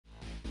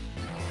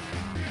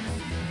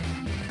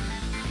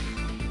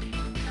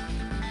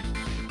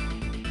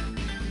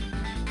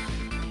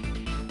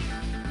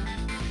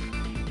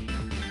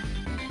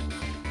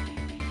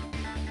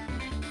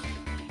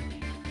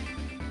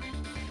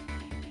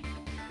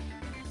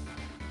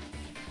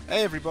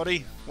Hey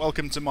everybody,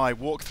 welcome to my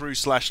walkthrough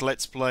slash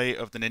let's play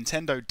of the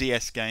Nintendo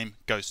DS game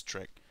Ghost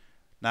Trick.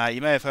 Now you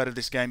may have heard of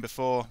this game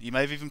before, you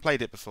may have even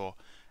played it before,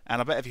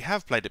 and I bet if you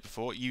have played it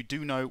before you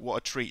do know what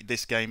a treat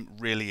this game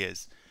really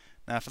is.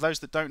 Now for those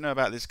that don't know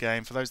about this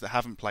game, for those that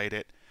haven't played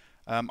it,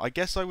 I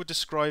guess I would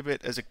describe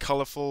it as a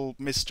colourful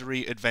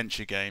mystery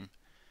adventure game.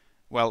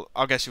 Well,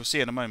 I guess you'll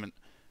see in a moment.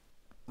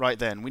 Right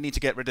then, we need to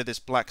get rid of this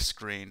black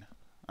screen.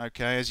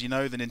 Okay, as you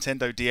know the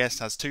Nintendo DS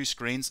has two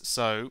screens,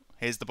 so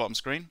here's the bottom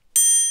screen.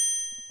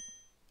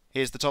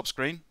 Here's the top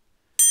screen,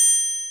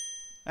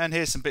 and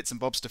here's some bits and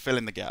bobs to fill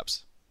in the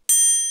gaps.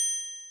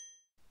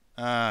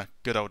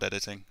 Good old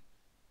editing.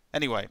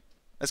 Anyway,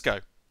 let's go.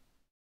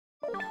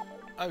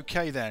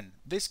 Okay then,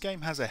 this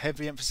game has a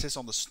heavy emphasis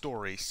on the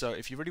story, so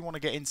if you really want to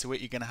get into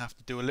it you're going to have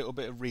to do a little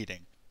bit of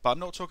reading. But I'm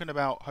not talking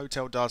about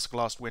Hotel Dusk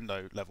Last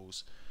Window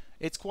levels.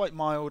 It's quite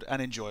mild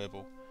and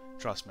enjoyable,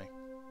 trust me.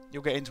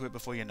 You'll get into it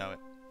before you know it.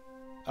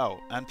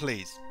 Oh, and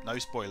please, no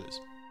spoilers.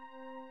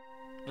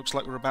 Looks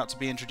like we're about to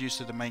be introduced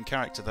to the main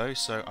character though,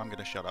 so I'm going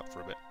to shut up for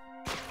a bit.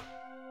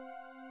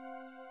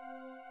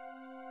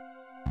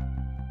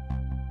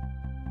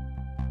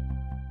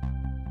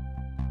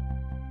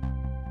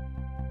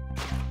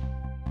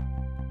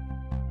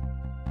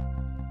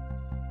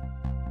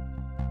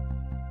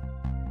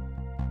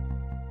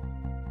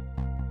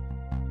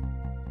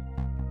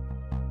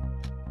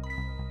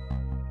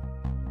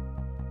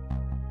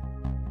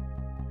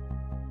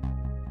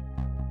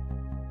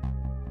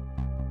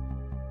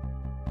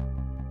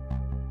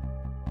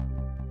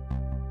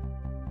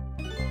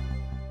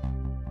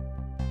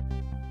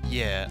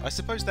 Yeah, I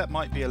suppose that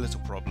might be a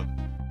little problem.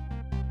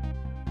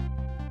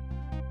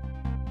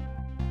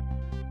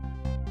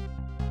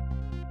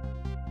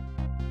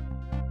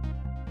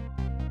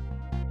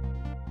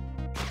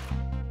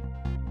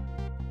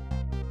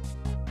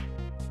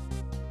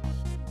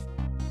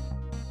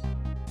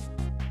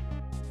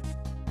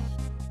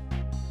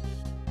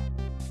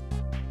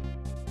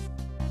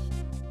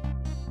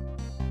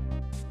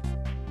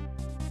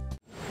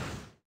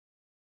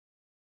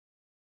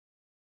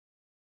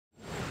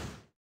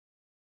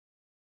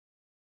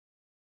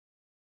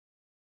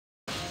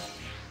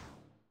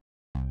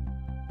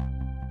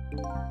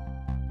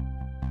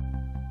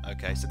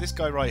 Okay, so this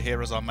guy right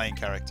here is our main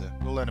character.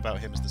 We'll learn about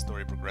him as the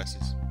story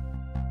progresses.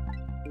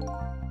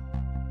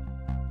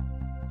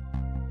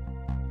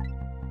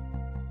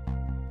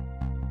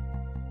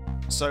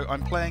 So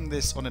I'm playing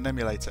this on an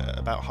emulator at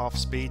about half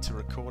speed to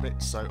record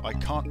it, so I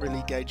can't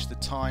really gauge the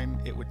time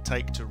it would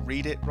take to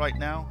read it right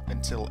now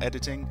until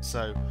editing,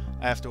 so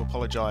I have to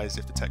apologise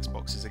if the text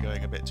boxes are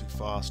going a bit too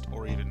fast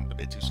or even a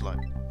bit too slow.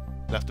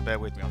 You'll have to bear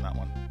with me on that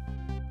one.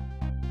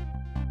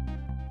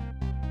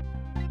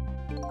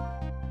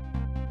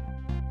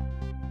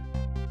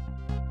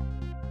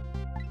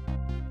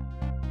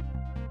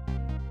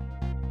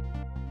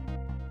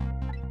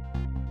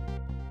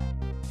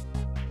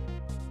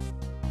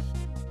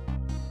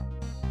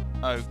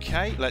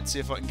 Okay, let's see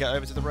if I can get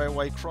over to the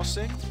railway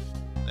crossing.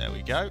 There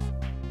we go.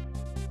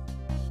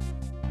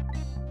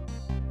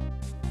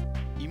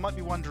 You might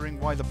be wondering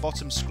why the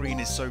bottom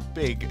screen is so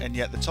big and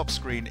yet the top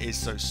screen is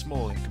so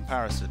small in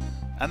comparison.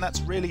 And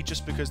that's really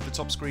just because the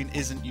top screen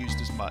isn't used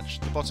as much.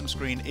 The bottom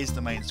screen is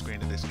the main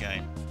screen of this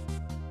game.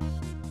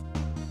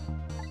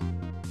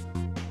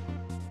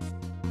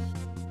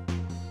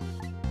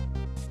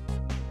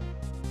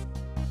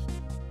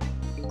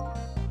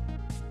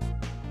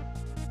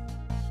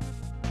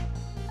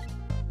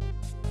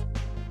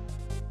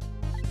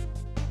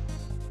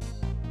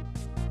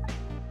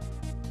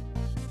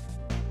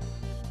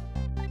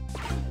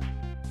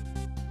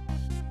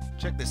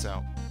 Check this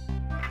out.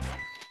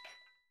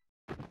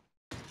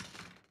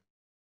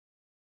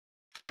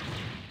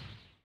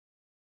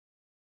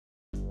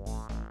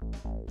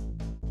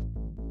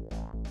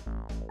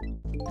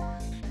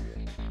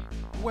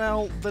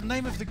 Well, the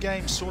name of the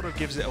game sort of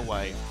gives it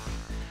away.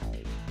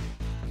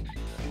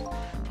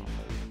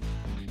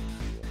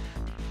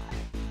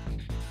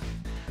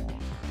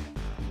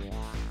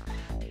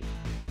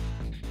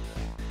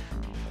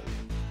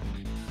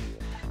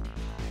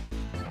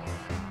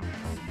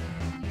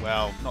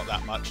 Well, not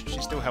that much.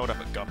 She's still held up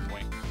at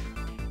gunpoint.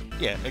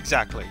 Yeah,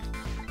 exactly.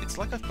 It's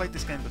like I've played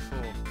this game before.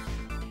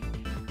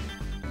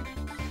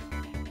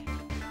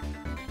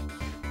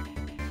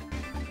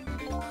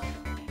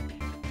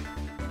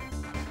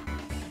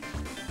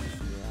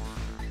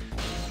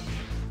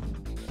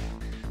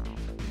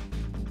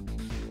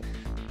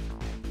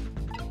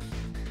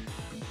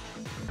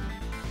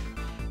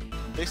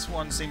 This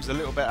one seems a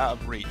little bit out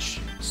of reach,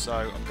 so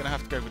I'm going to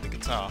have to go with the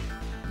guitar.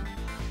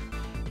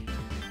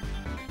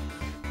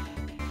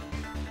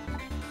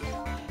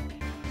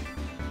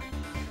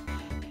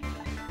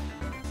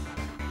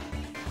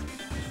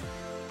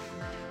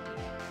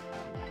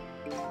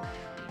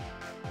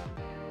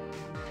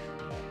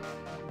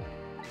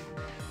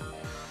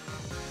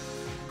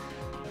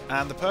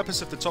 And the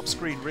purpose of the top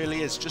screen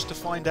really is just to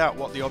find out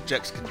what the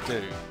objects can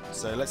do.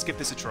 So let's give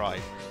this a try.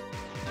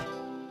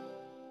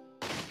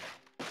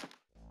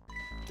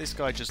 This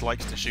guy just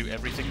likes to shoot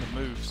everything that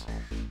moves.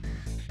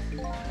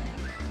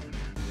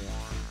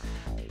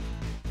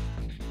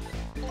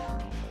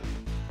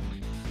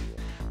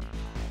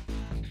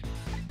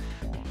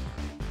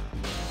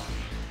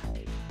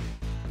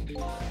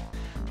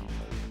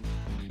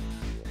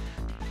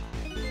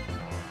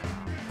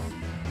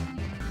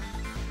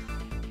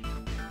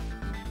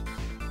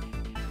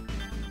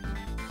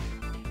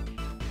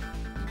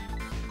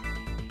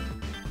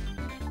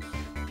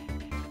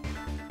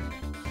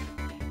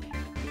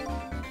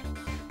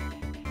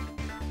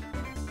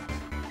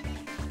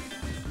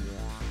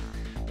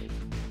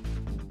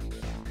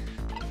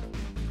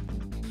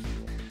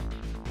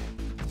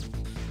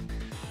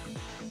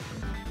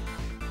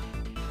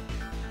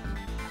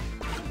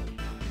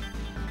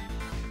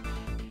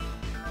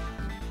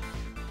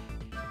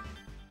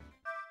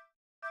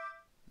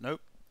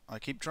 Nope. I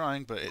keep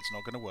trying, but it's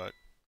not going to work.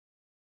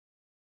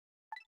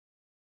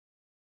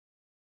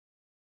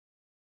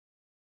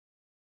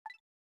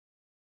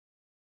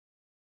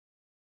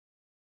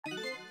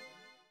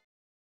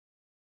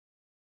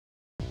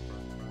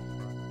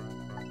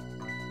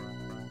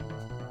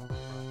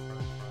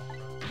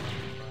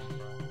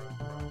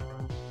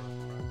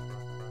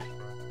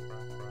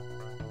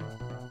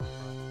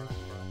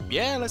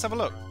 Yeah, let's have a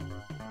look.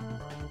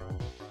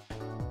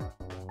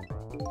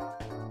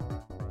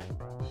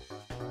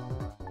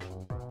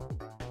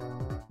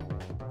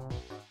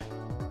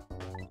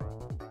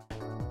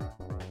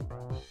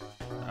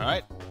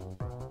 Alright.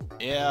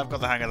 Yeah, I've got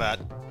the hang of that.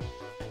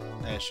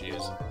 There she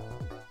is.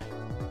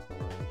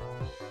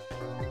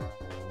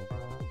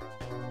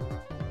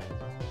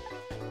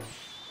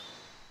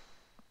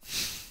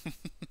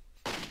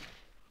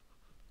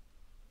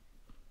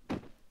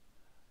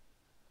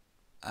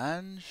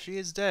 And she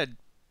is dead.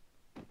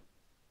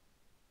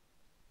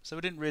 So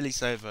we didn't really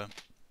save her.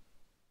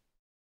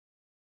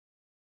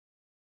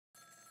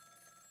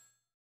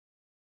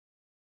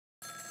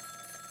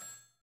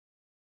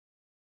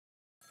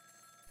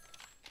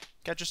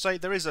 Can I just say,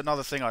 there is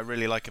another thing I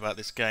really like about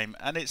this game,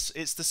 and it's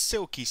the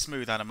silky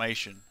smooth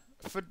animation.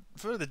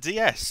 For the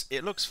DS,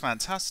 it looks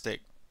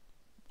fantastic.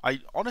 I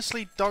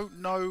honestly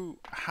don't know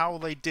how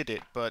they did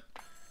it, but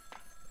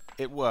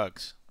it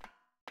works.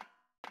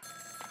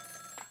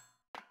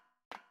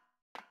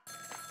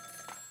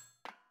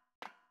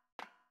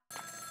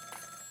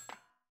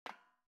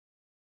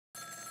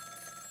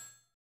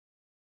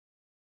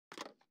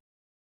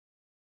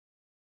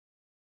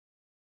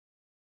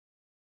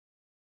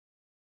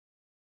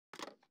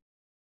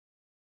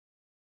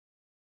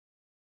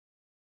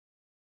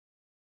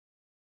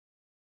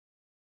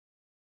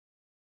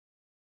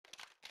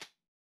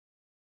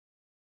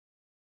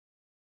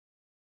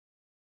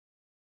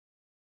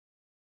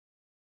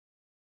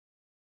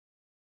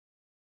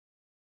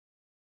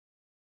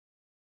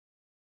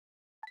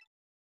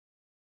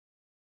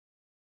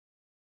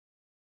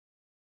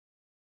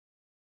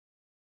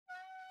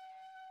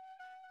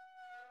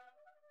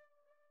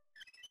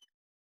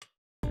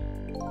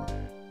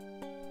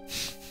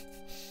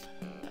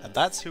 And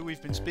that's who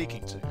we've been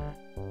speaking to.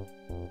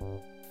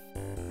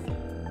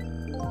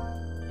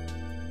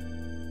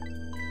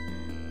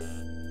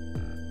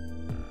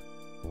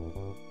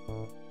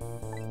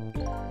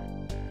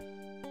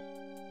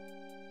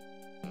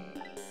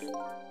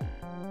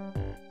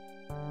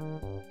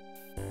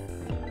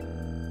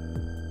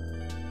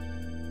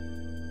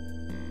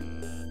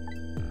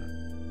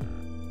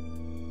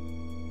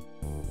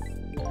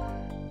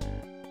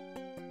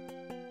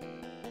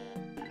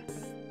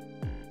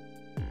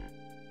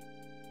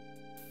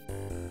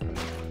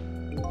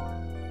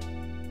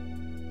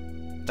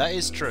 That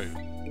is true.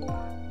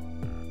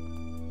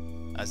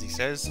 As he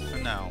says, for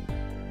now.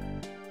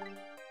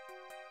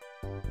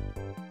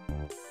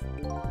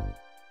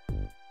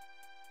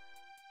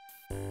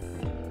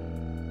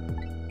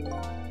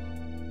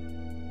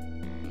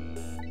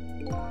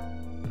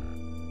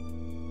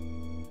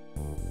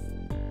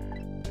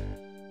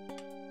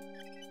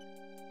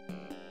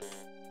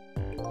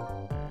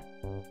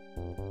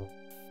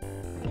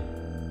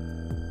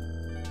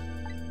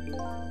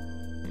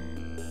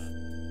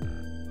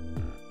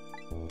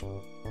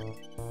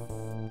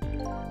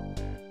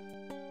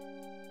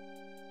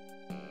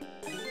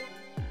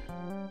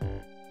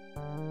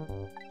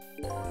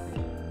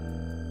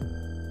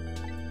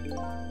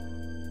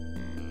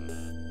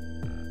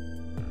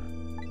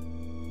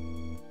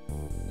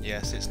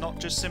 Yes, it's not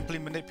just simply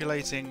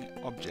manipulating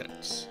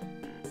objects.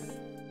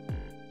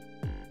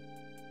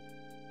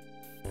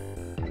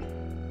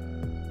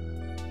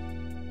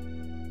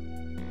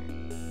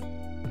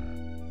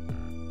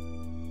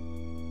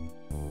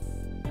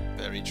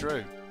 Very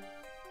true.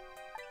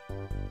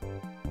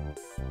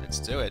 Let's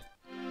do it.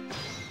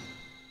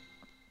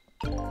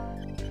 Okay.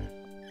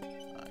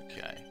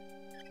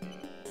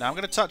 Now I'm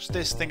going to touch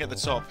this thing at the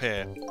top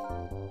here.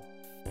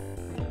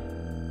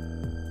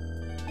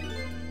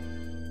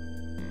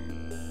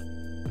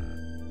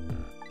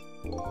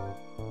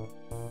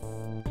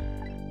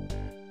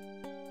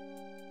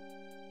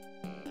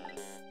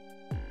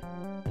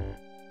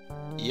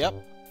 Yep.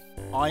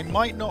 I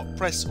might not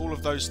press all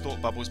of those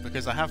thought bubbles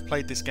because I have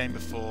played this game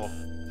before,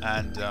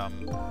 and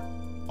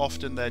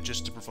Often they're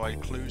just to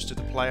provide clues to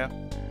the player.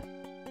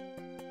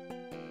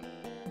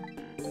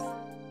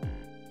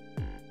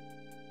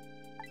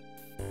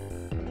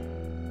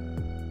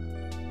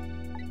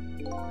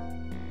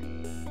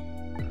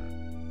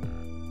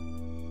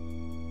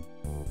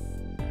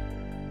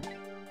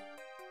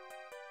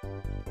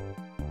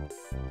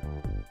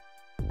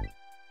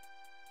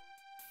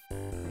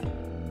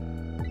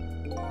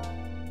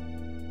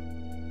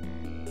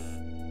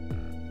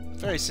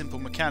 Very simple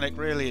mechanic,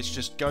 really. It's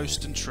just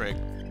ghost and trick.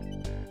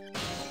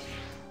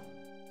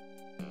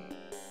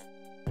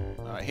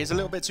 Alright, he's a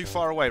little bit too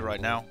far away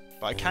right now,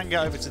 but I can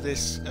get over to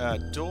this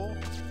door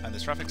and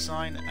this traffic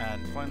sign,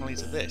 and finally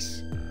to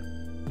this.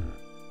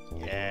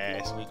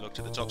 Yes, we looked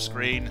at the top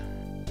screen.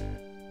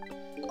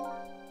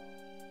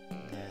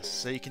 Yes,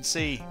 so you can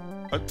see,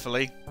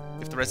 hopefully,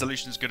 if the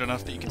resolution is good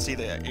enough, that you can see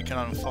that it can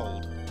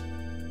unfold.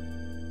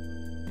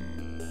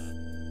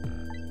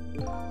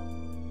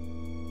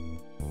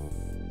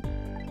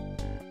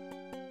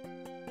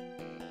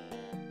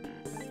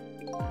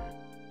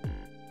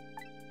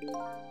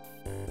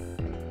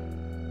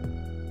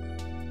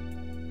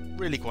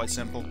 Really quite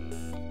simple.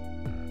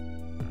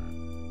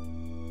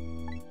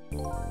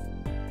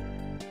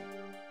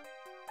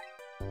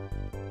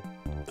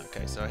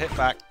 Okay, so hit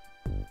back,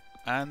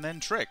 and then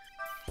trick.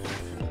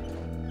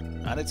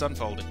 And it's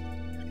unfolding.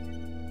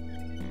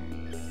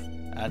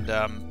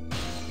 And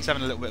he's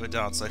having a little bit of a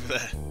dance over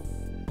there.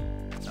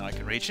 Now I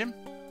can reach him.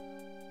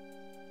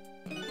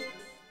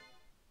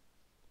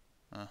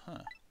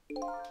 Uh-huh.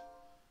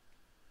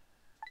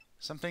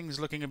 Something's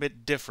looking a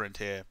bit different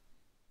here.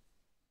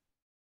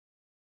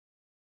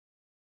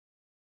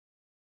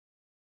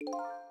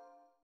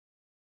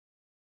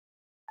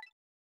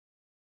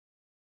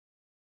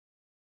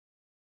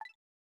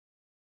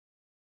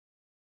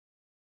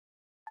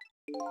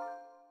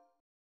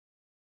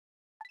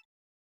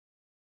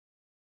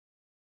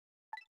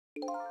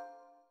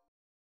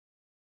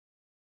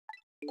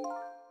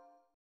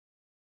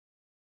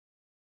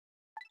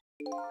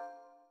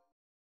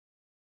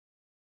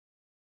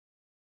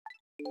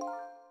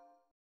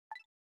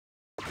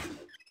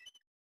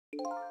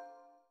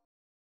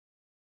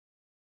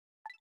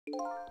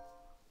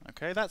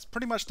 Okay, that's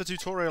pretty much the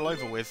tutorial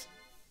over with.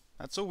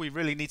 That's all we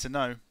really need to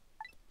know.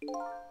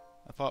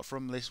 Apart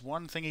from this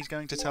one thing he's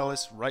going to tell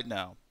us right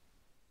now.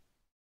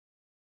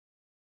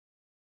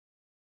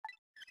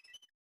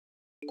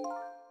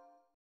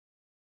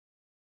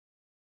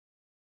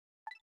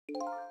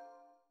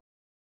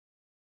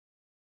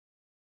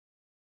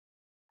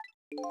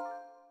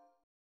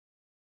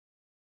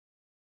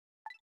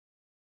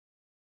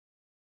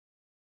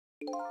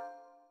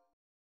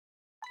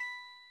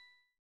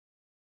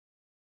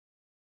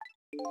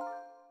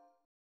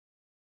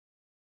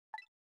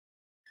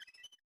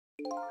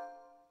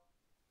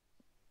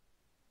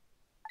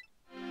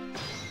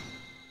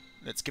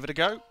 Let's give it a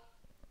go.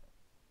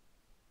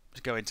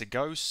 Let's go into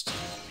Ghost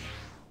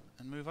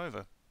and move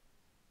over.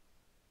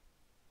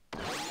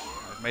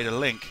 I've made a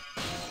link.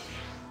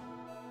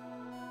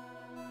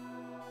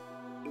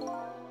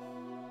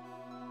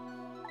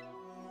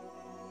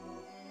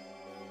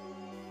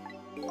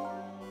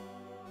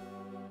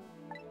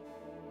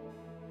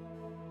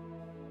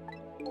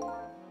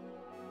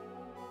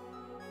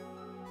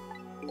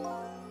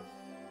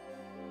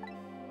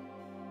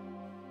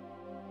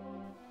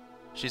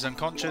 She's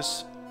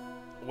unconscious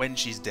when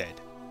she's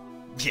dead.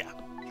 Yeah.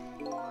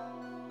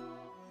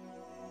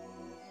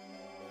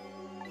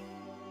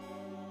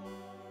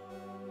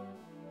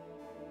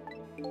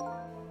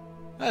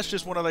 That's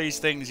just one of those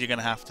things you're going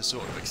to have to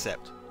sort of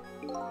accept.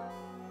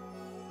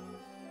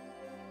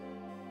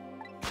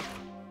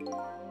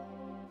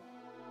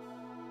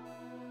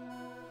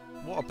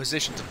 What a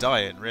position to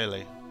die in,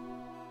 really.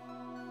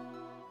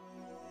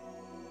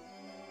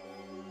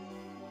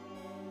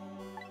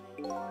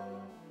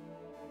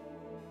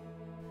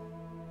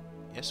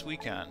 Yes, we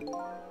can.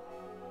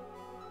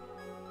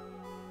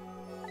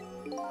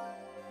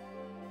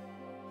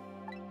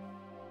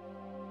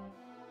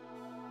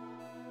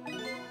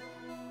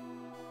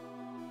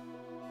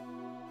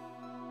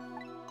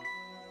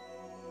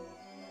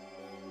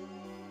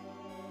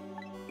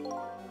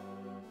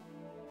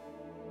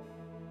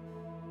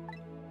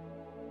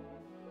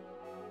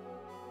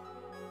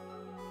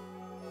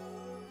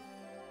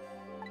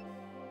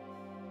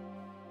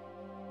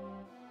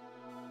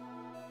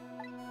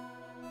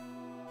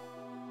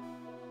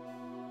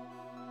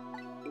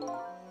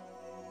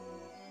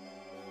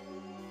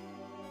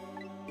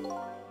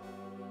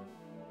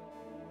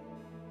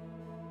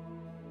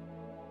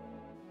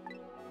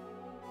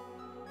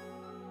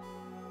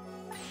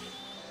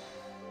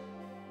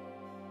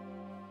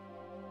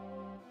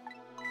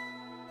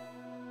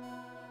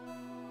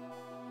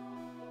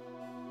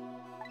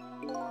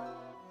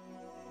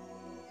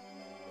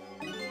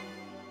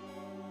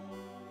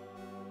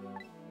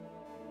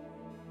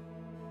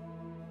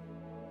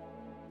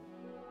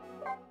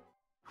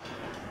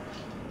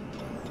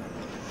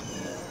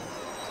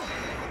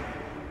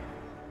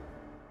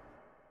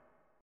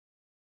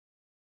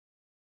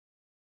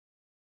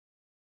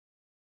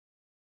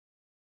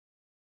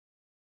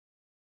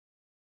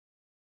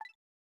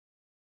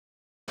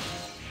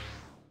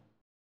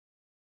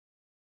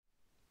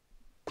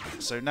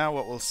 So now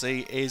what we'll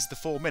see is the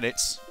 4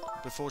 minutes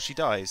before she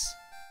dies.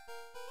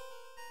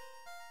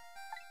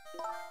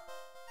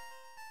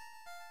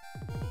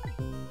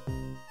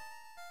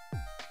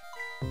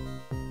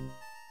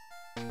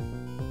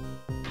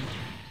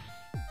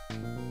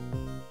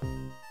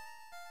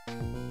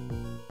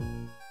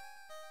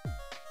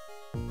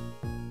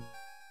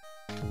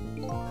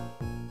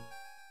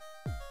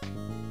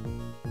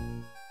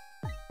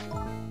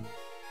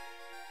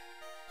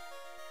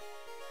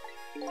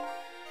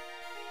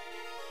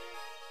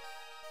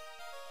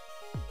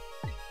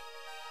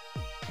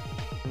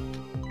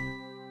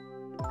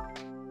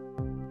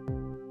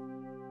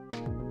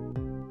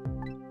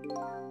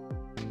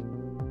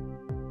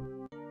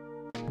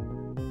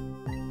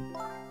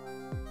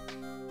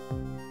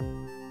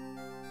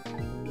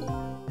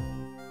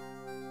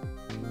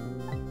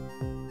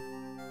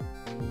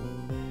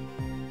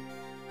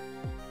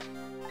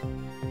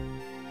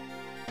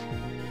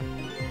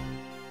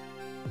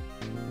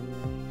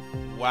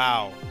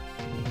 Wow,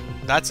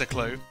 that's a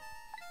clue.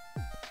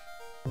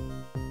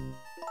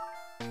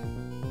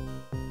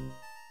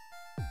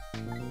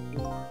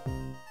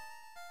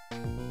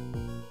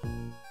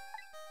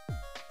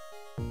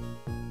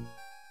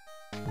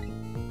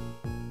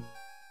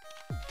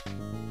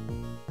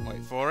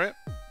 Wait for it.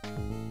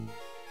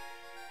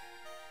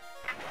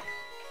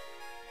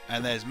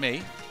 And there's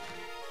me.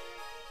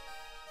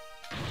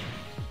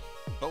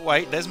 But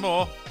wait, there's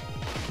more.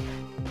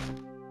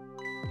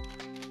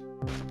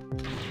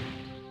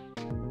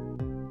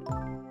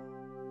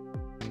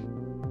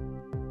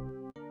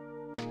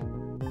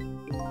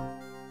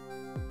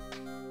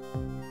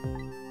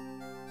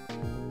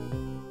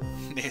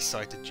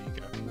 Nearsighted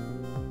Chico.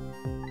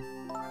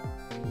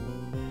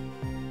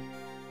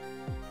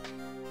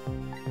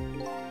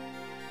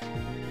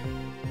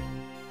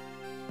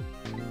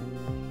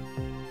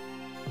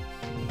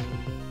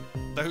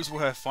 Those were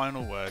her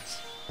final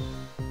words.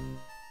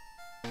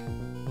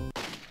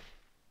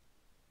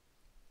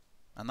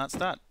 And that's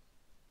that.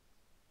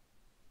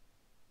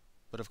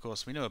 But of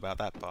course we knew about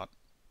that part.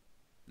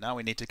 Now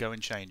we need to go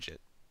and change it.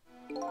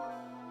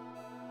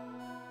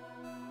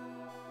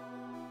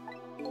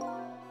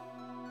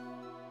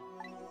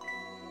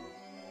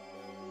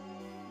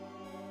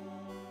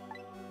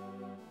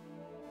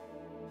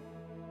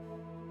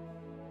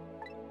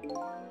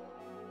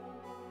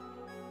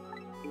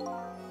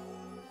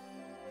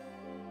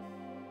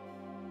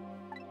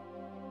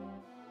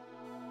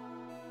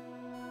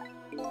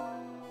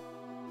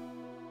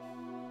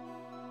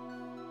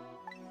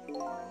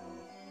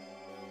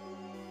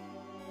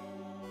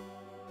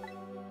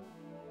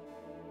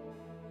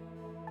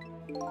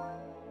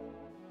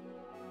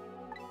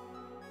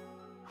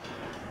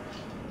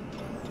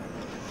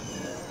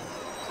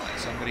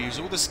 So I'm going to use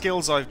all the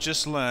skills I've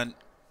just learned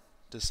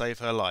to save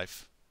her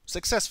life.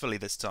 Successfully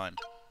this time.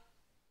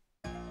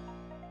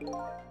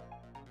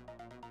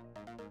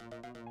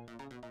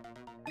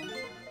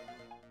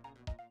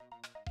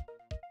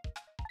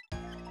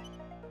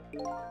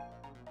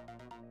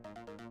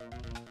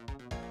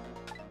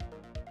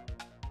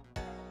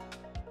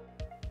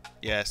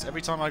 Yes,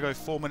 every time I go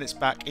 4 minutes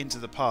back into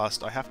the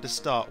past, I have to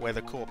start where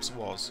the corpse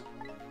was.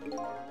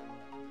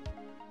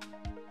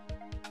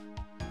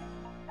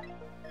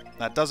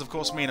 That does, of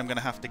course, mean I'm going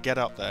to have to get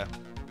up there.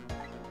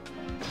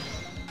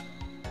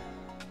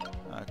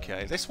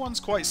 Okay, this one's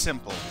quite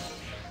simple.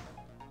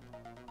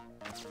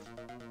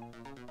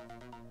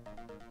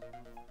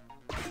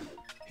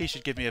 He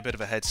should give me a bit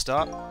of a head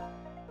start.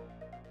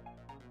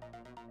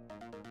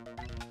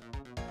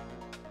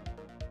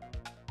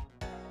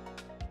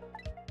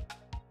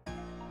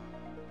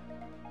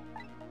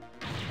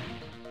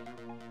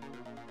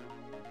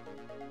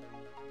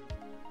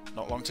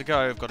 Not long to go,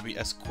 I've got to be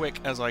as quick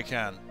as I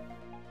can.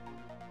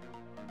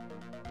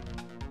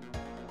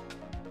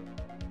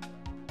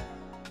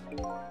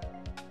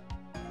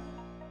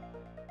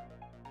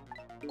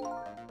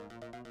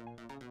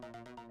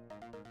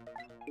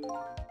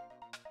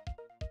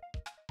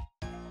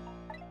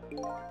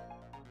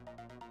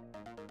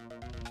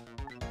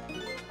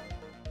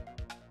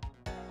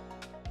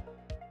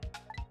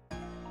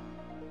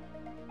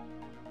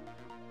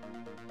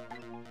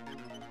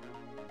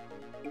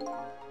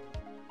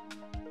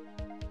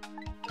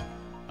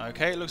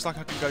 Okay, it looks like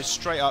I can go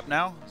straight up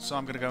now, so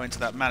I'm going to go into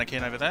that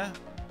mannequin over there.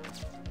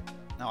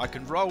 Now I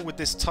can roll with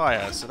this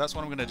tyre, so that's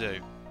what I'm going to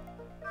do.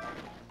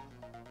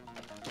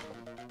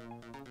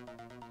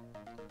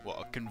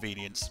 What a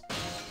convenience.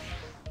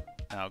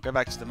 Now go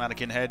back to the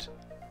mannequin head,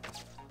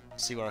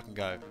 see where I can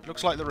go.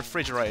 Looks like the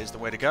refrigerator is the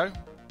way to go.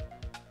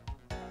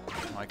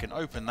 I can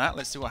open that,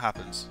 let's see what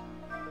happens.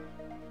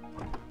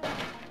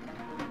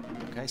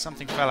 Okay,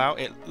 something fell out.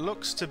 It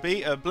looks to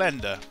be a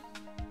blender.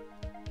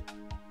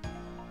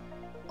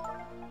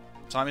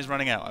 Time is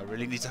running out. I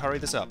really need to hurry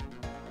this up.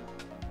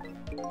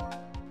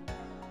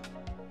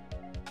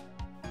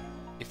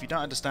 If you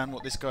don't understand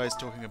what this guy is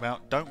talking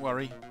about, don't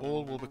worry,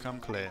 all will become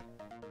clear.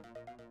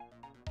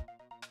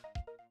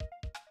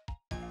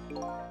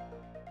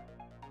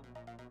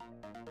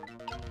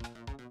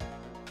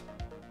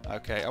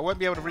 Okay, I won't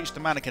be able to reach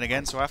the mannequin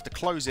again, so I have to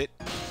close it,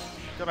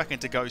 go back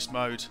into ghost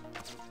mode,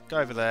 go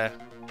over there,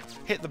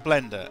 hit the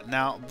blender.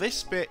 Now,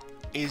 this bit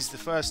is the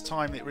first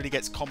time it really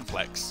gets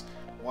complex.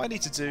 What I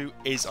need to do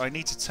is I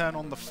need to turn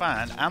on the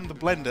fan and the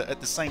blender at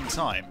the same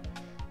time.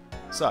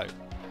 So,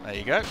 there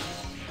you go.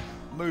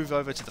 Move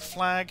over to the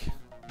flag,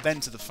 then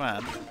to the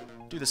fan,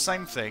 do the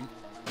same thing,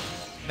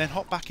 then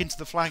hop back into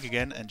the flag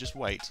again and just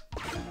wait.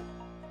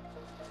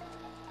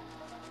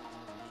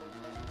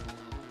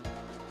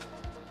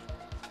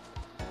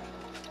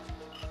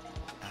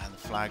 And the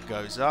flag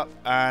goes up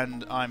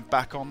and I'm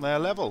back on their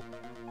level.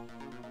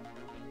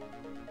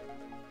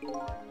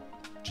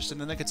 Just in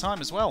the nick of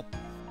time as well.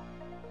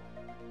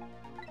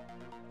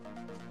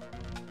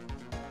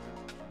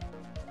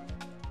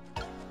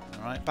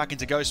 Alright, back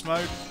into ghost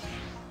mode.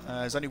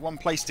 There's only one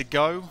place to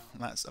go,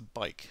 and that's a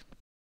bike.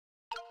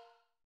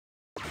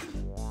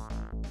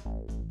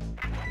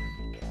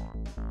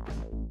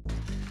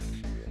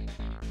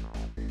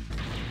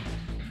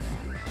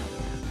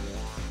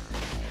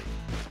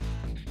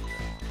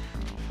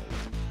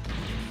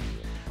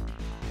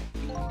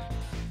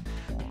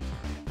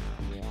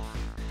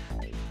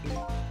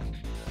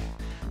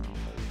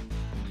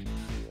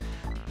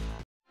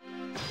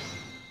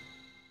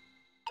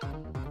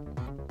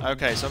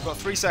 Okay, so I've got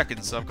 3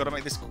 seconds, so I've got to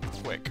make this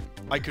quick.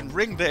 I can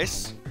ring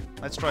this.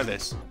 Let's try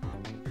this.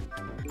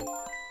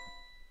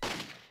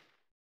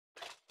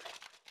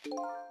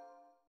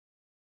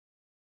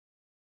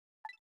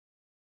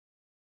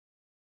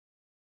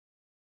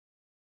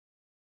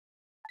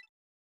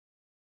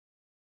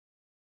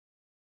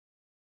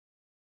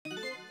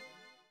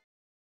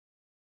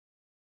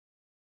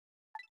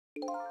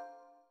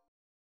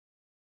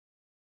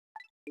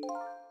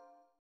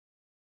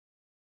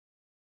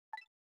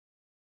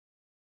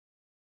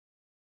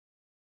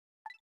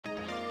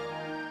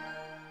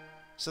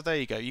 So there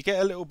you go, you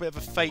get a little bit of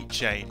a fate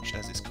change,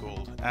 as it's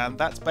called, and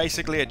that's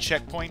basically a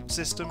checkpoint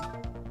system.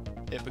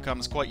 It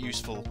becomes quite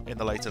useful in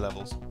the later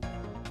levels.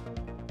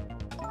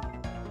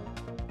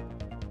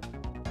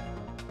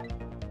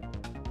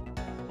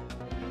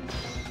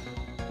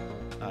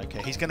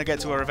 Okay, he's going to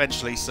get to her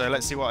eventually, so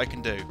let's see what I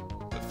can do.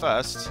 But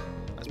first,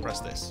 let's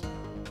press this.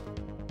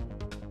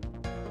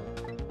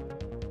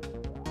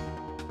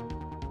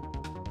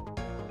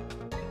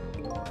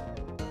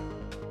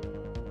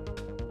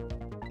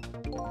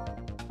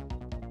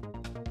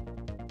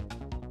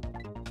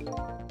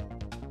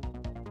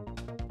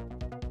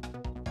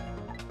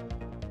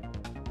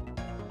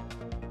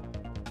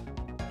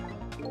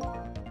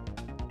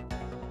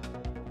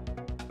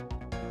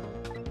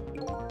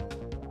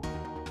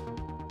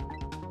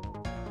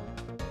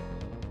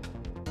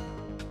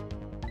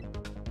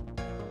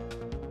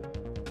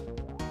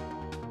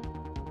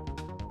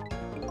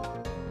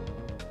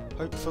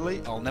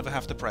 Hopefully, I'll never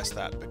have to press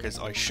that, because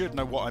I should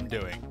know what I'm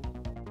doing.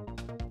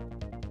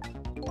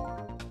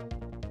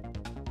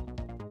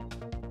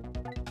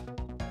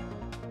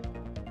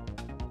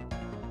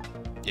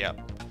 Yeah.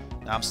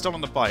 Now I'm still on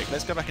the bike.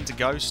 Let's go back into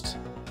Ghost.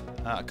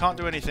 I can't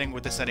do anything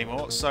with this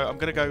anymore, so I'm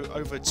going to go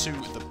over to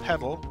the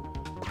pedal.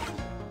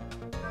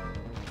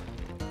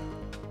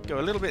 Go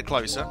a little bit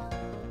closer.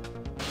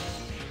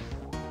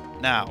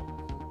 Now,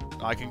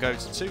 I can go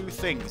to 2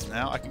 things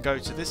now. I can go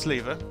to this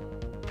lever.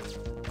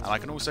 And I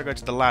can also go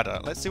to the ladder.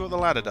 Let's see what the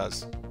ladder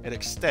does. It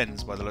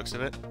extends by the looks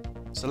of it.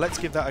 So let's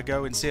give that a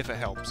go and see if it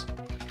helps.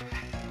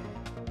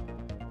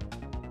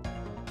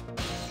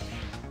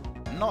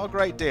 Not a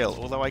great deal,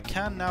 although I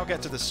can now get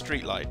to the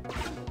street light.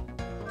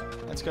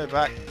 Let's go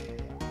back.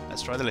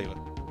 Let's try the lever.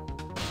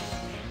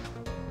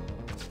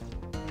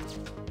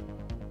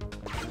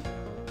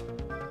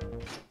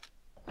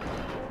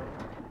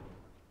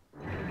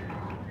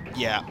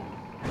 Yeah,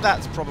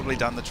 that's probably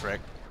done the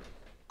trick.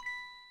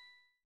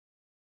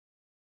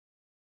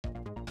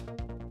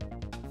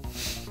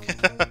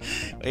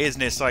 He is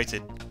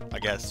nearsighted, I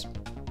guess.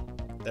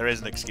 There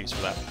is an excuse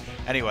for that.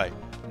 Anyway,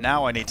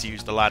 now I need to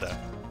use the ladder.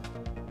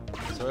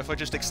 So if I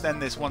just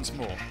extend this once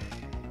more.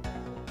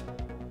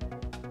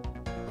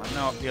 I'm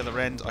now at the other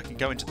end. I can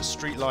go into the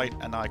street light,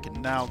 and I can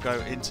now go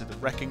into the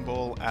wrecking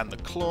ball and the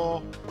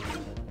claw.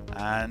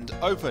 And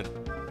open.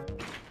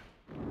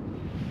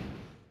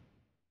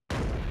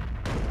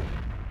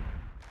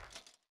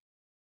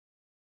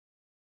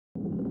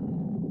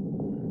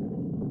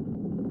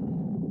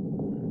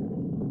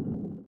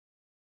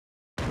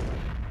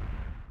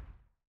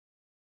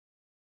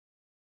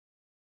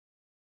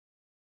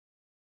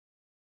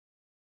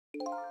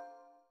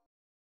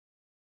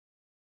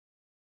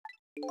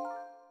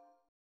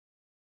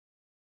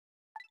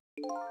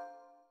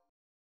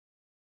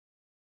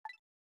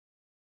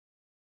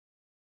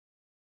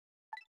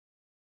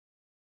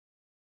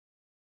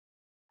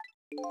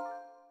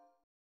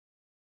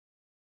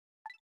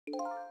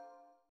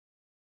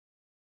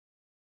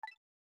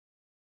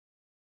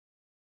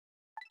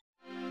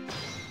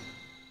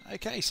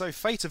 Okay, so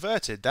fate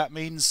averted. That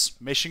means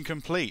mission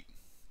complete,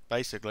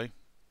 basically.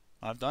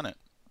 I've done it.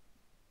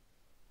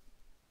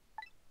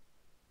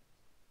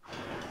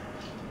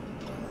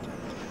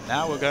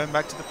 Now we're going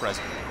back to the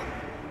present.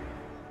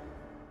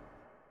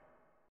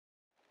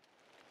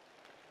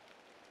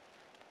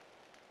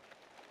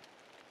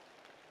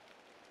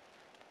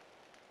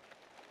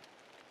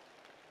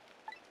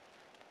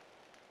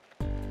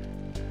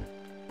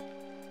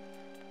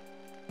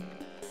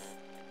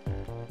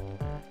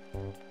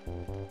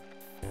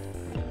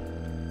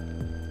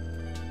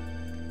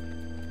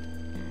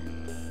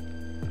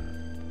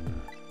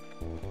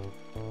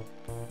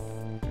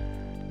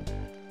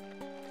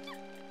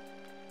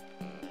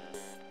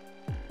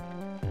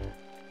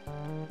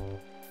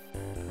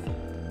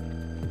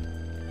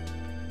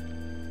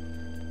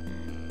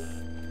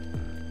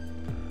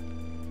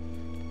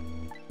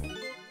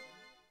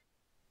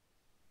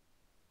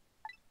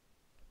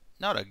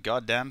 Not a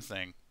goddamn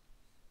thing.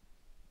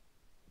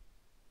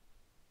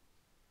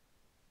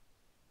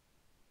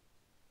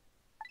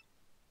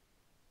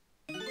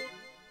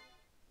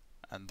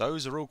 And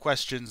those are all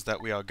questions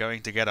that we are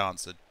going to get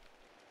answered.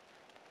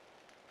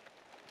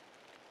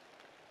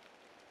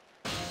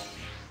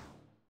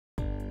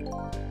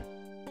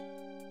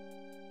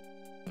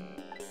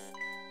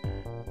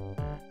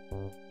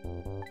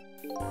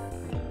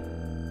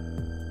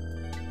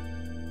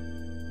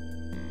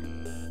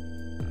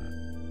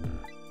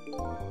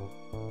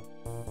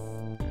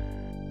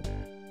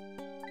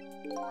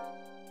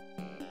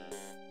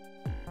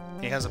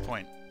 He has a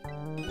point.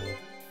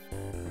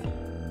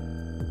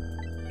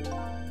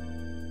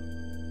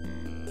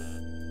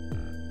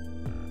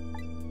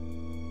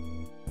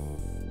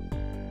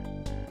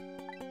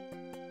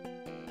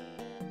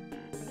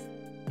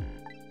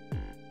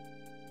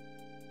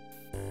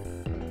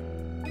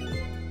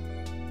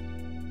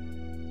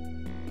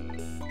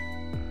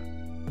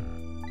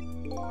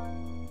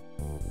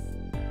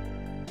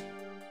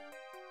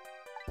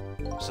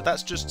 So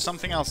that's just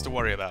something else to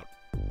worry about.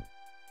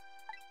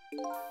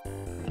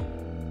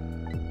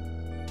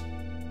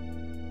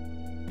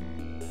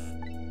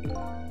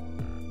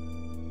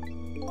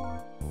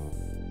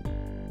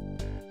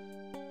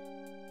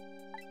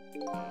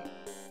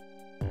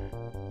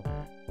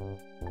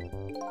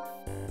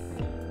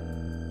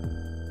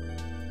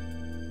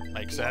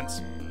 Makes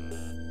sense.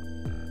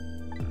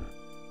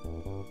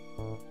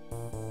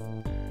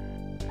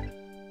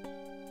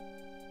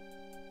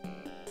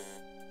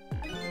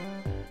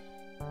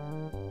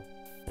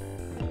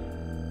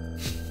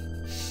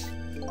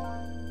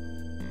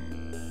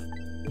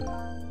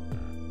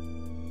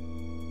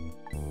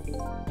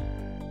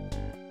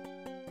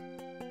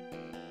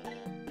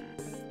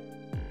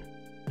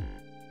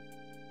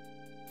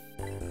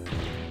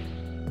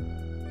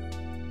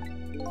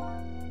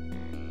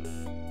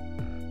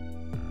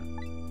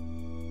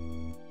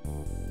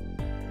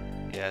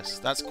 Yes,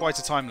 that's quite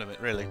a time limit,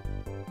 really.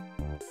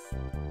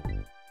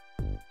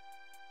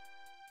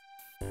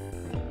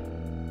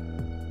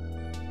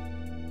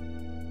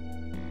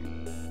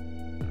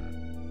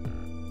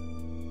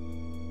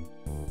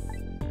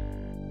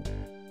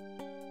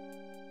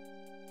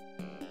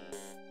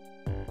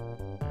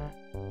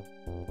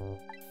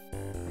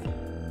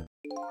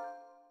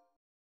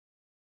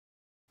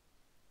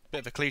 Bit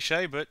of a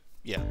cliche, but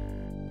yeah.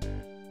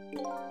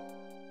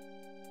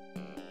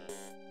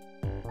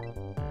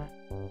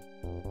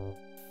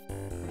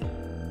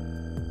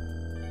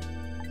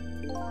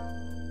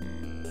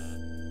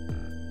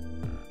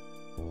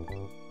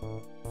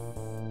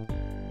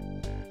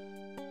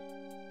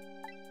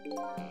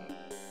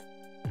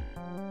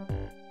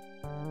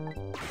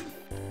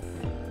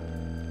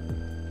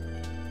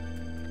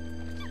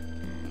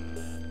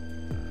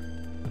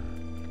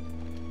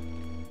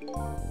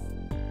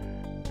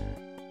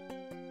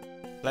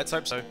 Let's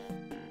hope so.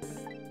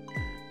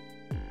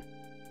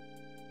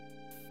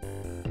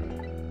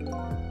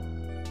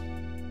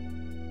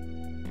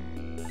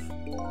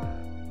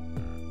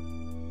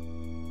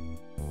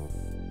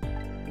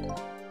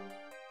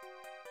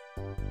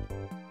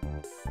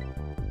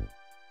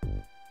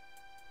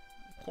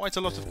 Quite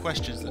a lot of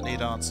questions that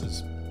need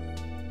answers.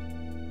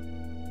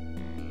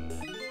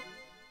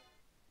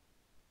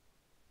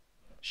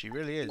 She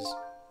really is.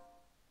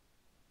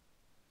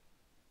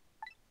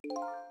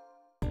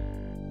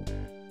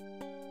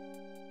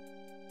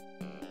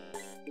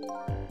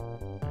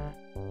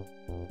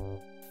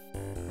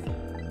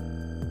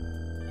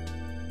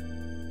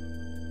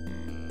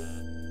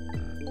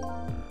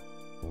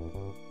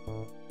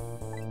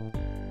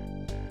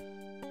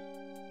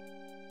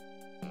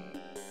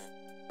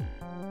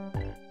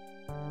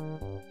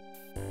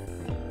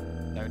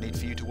 No need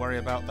for you to worry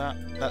about that.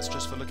 That's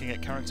just for looking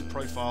at character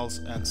profiles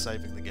and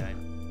saving the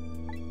game.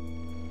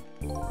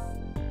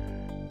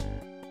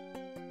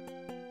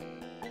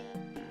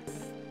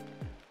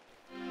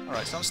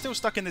 Alright, so I'm still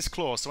stuck in this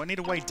claw, so I need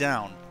a way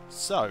down.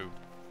 So,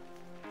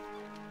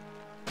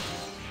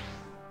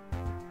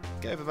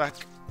 get over back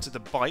to the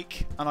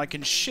bike, and I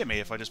can shimmy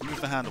if I just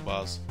move the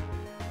handlebars.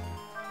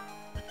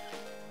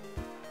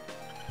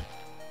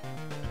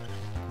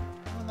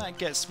 And that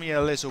gets me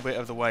a little bit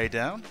of the way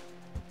down.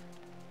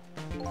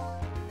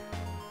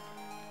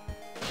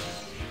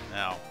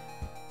 Now,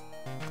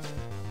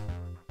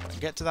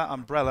 get to that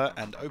umbrella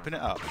and open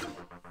it up.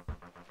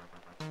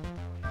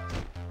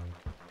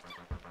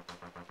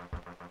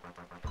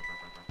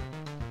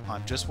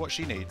 I'm just what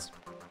she needs.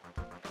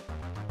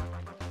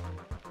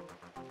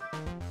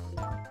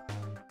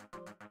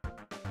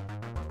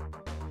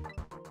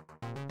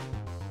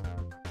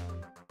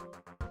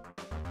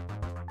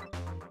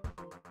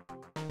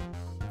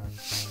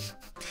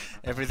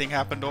 Everything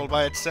happened all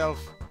by itself.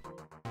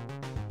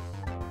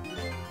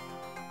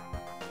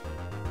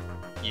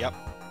 Yep.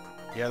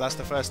 Yeah, that's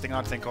the first thing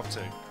I'd think of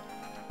too.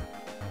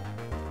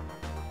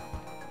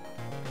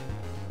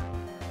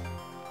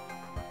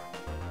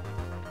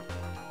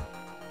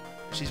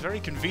 She's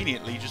very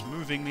conveniently just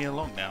moving me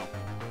along now.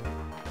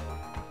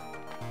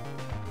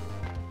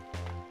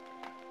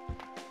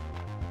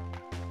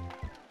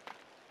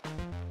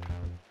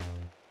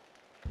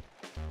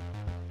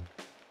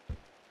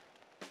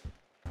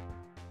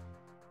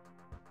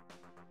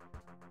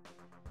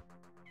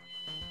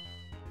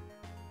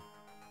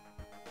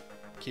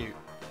 Cute.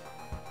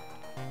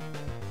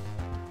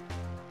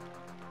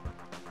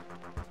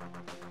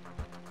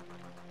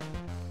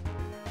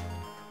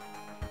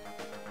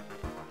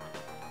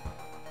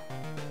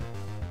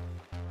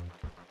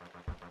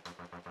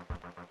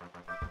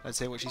 Let's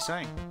hear what she's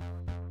saying.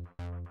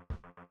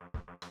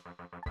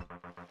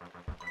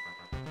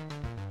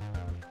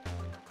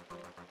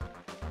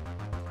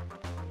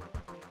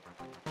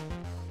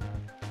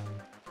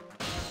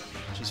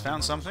 She's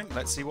found something.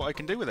 Let's see what I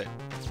can do with it.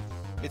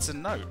 It's a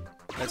note.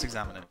 Let's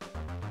examine it.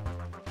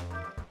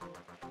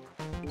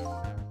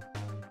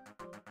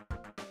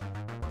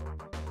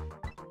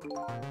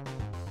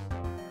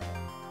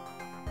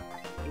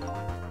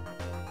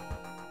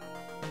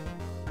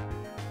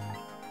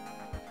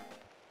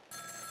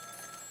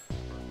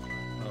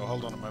 Oh,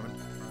 hold on a moment.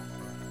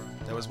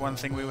 There was one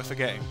thing we were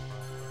forgetting.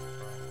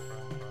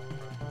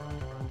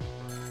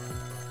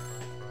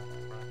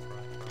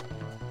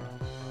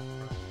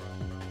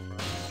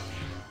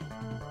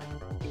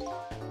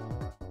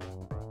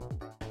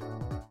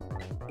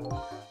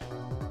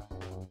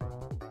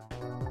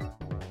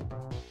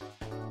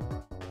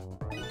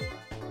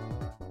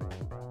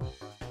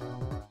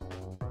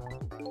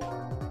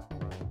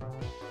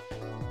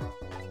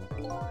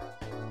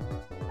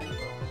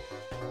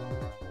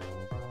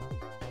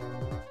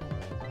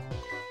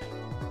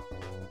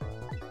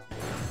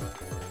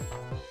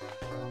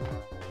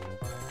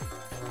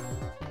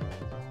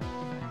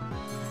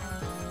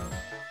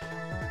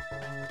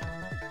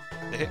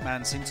 The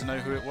hitman seemed to know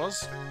who it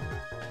was.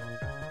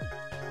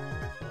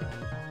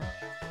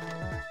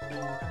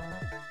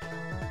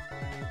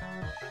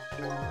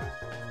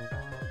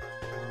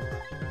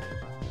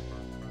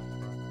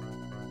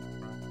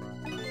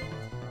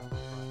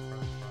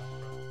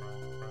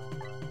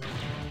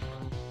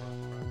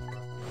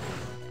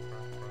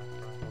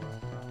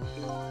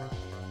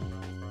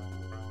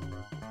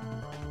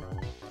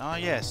 Ah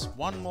yes,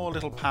 one more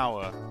little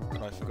power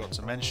that I forgot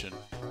to mention.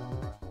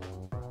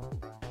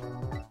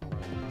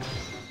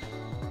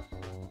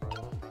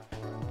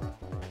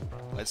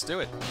 Let's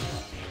do it.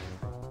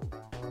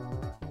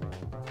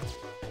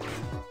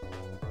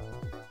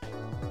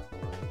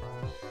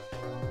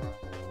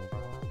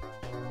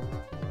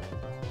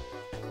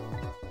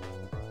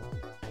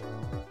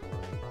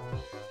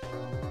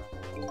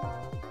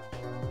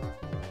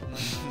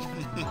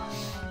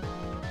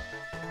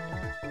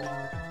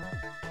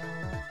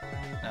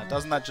 Now,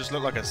 doesn't that just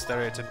look like a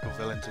stereotypical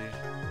villain to you?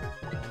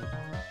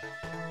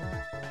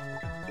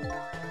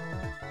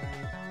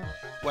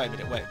 Wait a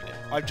minute, wait a minute.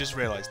 I've just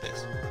realised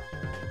this.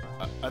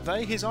 Are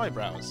they his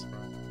eyebrows?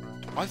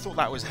 I thought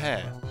that was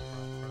hair.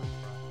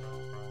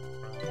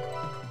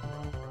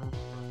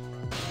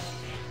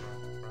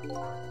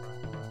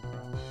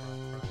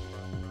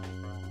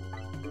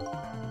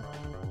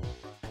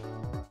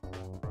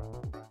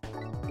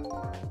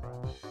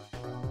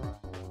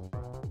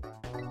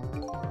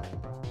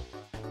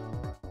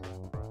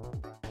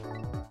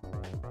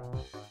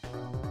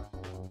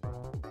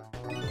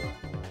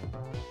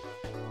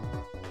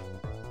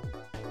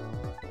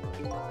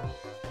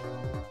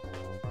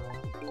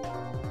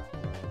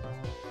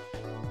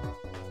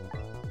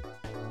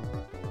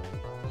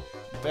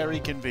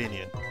 Very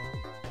convenient.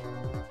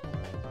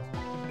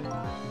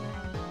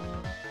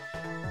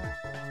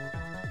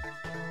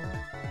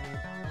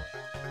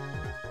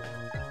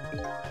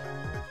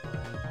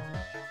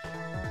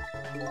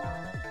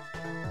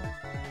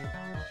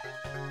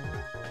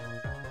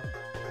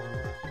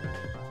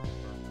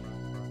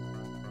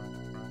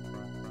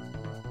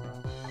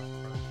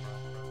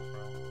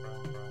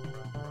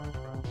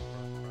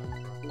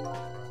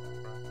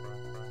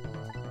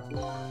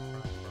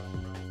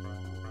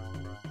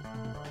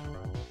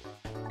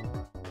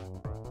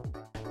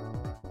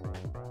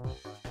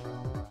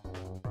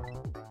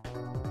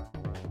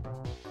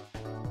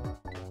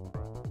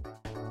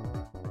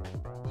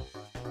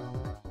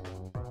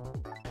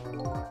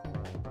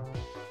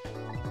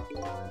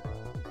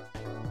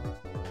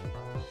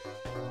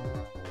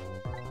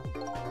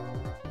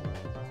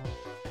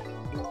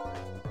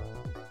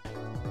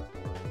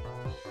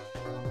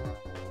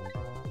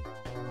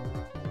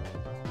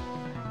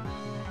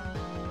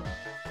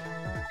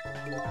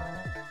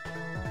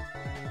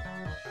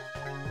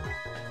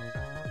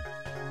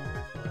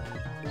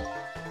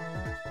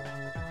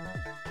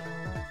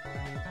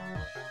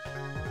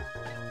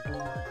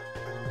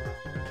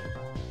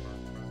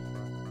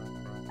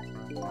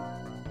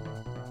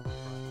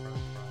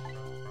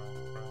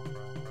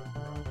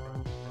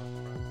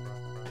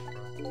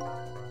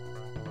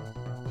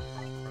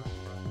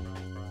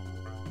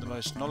 The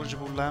most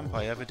knowledgeable lamp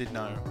I ever did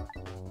know.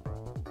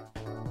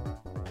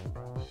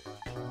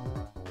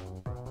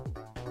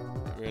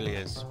 It really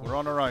is. We're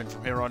on our own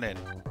from here on in.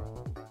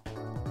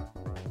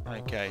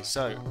 Okay,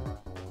 so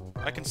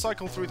I can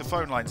cycle through the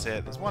phone lines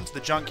here. There's one to the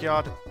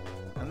junkyard,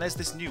 and there's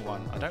this new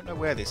one. I don't know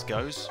where this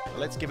goes, but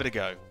let's give it a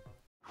go.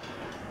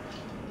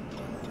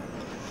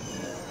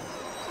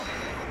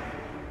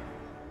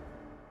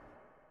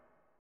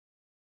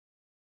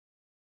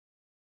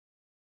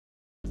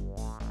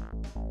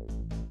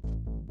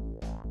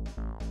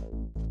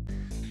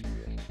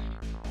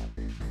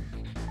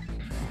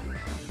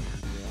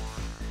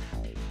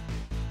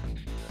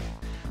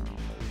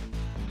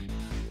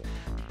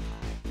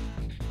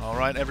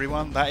 Alright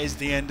everyone, that is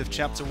the end of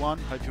Chapter 1.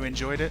 Hope you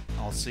enjoyed it.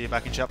 I'll see you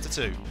back in Chapter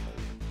 2.